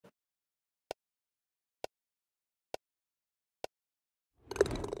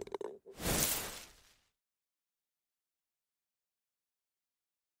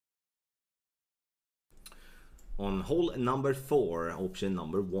On hole number 4, option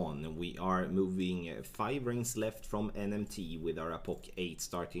number 1, we are moving 5 rings left from NMT with our Apoc 8,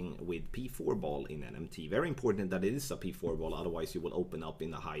 starting with P4 ball in NMT. Very important that it is a P4 ball, otherwise you will open up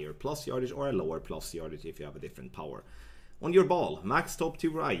in a higher plus yardage or a lower plus yardage if you have a different power. On your ball, max top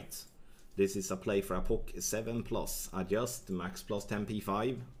to right. This is a play for Apoc 7 plus. Adjust max plus 10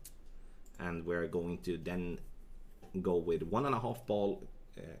 P5, and we're going to then go with 1.5 ball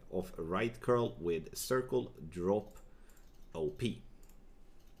of right curl with circle drop OP.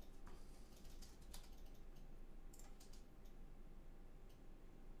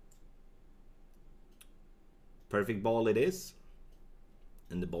 Perfect ball it is,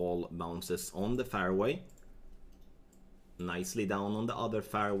 and the ball bounces on the fairway, nicely down on the other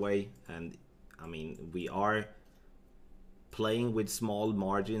fairway. And I mean, we are playing with small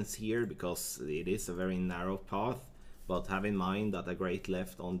margins here because it is a very narrow path. But have in mind that a great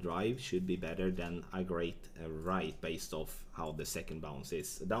left on drive should be better than a great right based off how the second bounce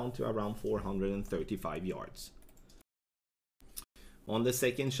is, down to around 435 yards. On the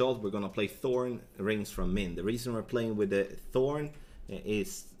second shot, we're going to play Thorn rings from min. The reason we're playing with the Thorn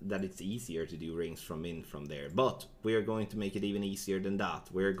is that it's easier to do rings from min from there. But we are going to make it even easier than that.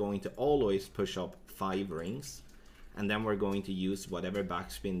 We're going to always push up 5 rings, and then we're going to use whatever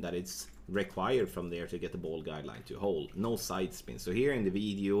backspin that it's required from there to get the ball guideline to hole. No side spin. So here in the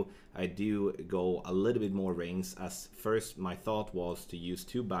video I do go a little bit more rings, as first my thought was to use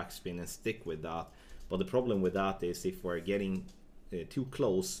 2 backspin and stick with that. But the problem with that is if we're getting too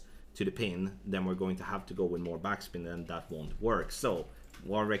close to the pin, then we're going to have to go with more backspin, and that won't work. So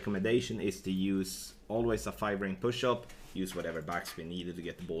our recommendation is to use always a 5 ring push up, use whatever backspin needed to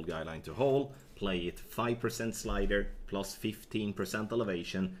get the ball guideline to hole, play it 5% slider plus 15%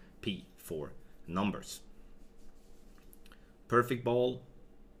 elevation, P4 numbers. Perfect ball,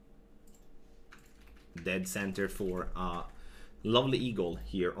 dead center for a lovely eagle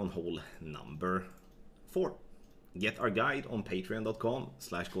here on hole number 4. Get our guide on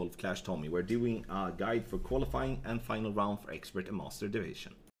patreon.com/golfclashtommy. We're doing a guide for qualifying and final round for expert and master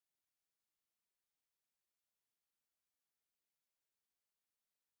division.